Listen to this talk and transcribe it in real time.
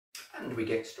And we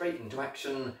get straight into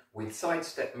action with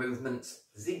sidestep movements,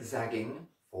 zigzagging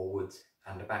forwards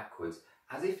and backwards,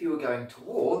 as if you were going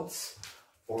towards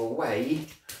or away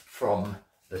from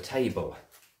the table.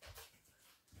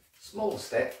 Small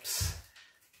steps.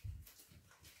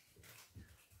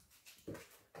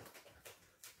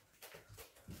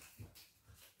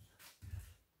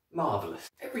 Marvellous.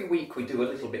 Every week we do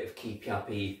a little bit of keepy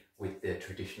uppy with the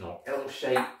traditional L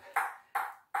shape.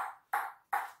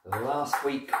 Last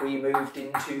week we moved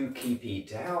into keepy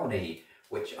downy,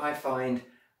 which I find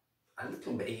a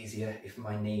little bit easier if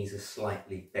my knees are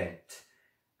slightly bent.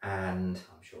 And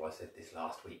I'm sure I said this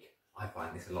last week, I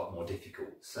find this a lot more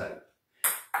difficult. So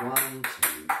 1,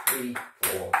 2, 3,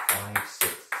 4, 5,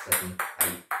 6, 7, 8,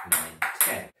 9,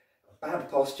 10. A bad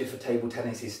posture for table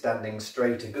tennis is standing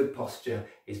straight. A good posture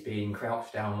is being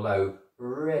crouched down low,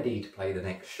 ready to play the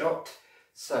next shot.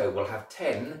 So we'll have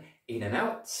 10 in and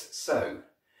outs. So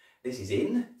this is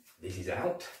in, this is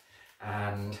out,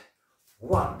 and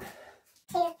 1,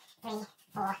 2, 3,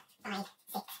 4, 5,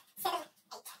 6, 7,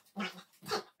 8, 9,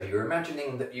 10. So you're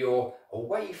imagining that you're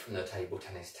away from the table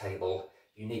tennis table.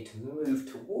 You need to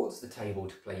move towards the table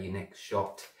to play your next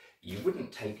shot. You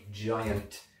wouldn't take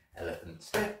giant elephant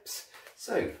steps.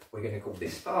 So we're going to call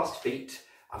this fast feet.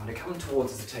 I'm going to come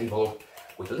towards the table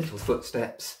with little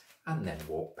footsteps and then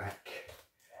walk back.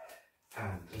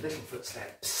 And little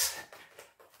footsteps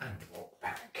and walk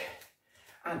back.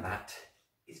 And that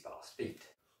is fast feet.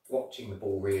 Watching the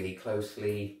ball really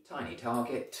closely, tiny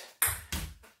target.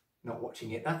 Not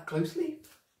watching it that closely.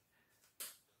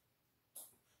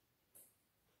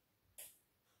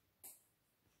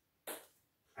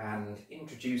 And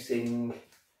introducing,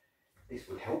 this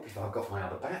would help if I've got my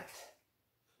other bat.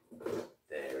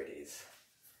 There it is.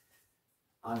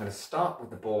 I'm going to start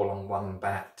with the ball on one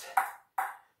bat,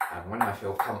 and when I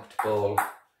feel comfortable,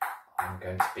 I'm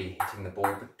going to be hitting the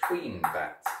ball between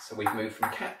bats. So we've moved from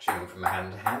catching from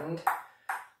hand to hand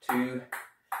to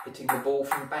hitting the ball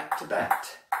from bat to bat.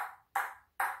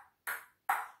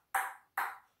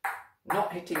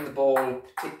 Not hitting the ball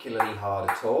particularly hard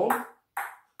at all.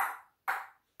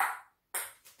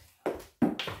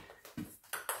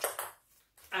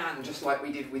 And just like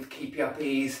we did with keepy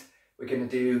uppies, we're going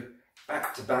to do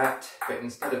bat to bat, but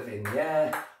instead of in the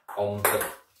air, on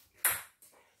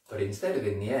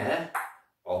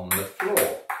the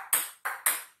floor.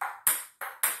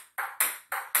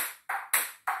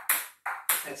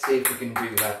 Let's see if we can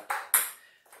do that.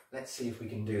 Let's see if we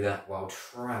can do that while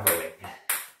travelling.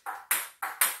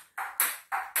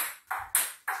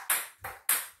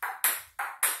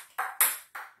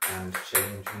 And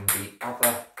changing the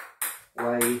other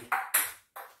way.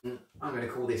 I'm going to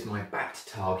call this my bat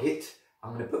target.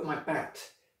 I'm going to put my bat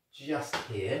just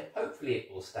here. Hopefully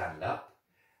it will stand up.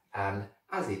 And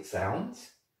as it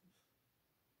sounds,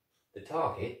 the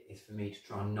target is for me to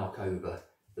try and knock over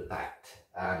the bat.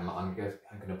 I'm going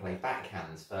to play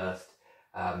backhands first.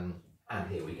 And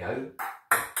here we go.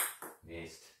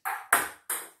 Missed.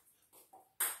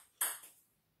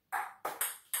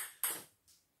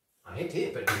 I hit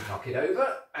it but didn't knock it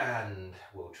over, and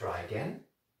we'll try again.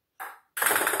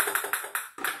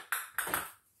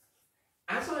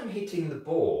 As I'm hitting the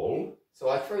ball, so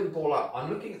I throw the ball up, I'm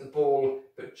looking at the ball,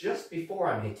 but just before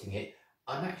I'm hitting it,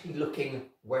 I'm actually looking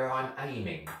where I'm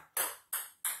aiming,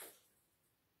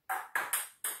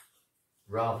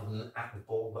 rather than at the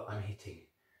ball that I'm hitting.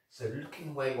 So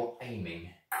looking where you're aiming.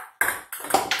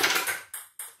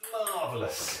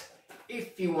 Marvellous.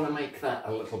 If you want to make that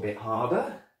a little bit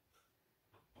harder,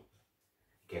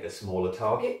 get a smaller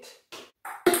target.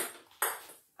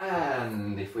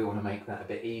 And if we want to make that a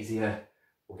bit easier,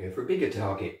 we'll go for a bigger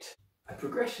target. A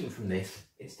progression from this,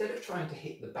 instead of trying to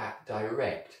hit the bat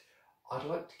direct, I'd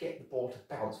like to get the ball to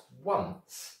bounce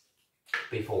once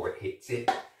before it hits it.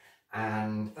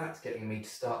 And that's getting me to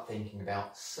start thinking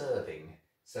about serving.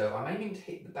 So I'm aiming to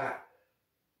hit the bat,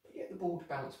 but get the ball to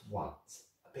bounce once,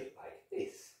 a bit like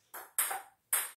this.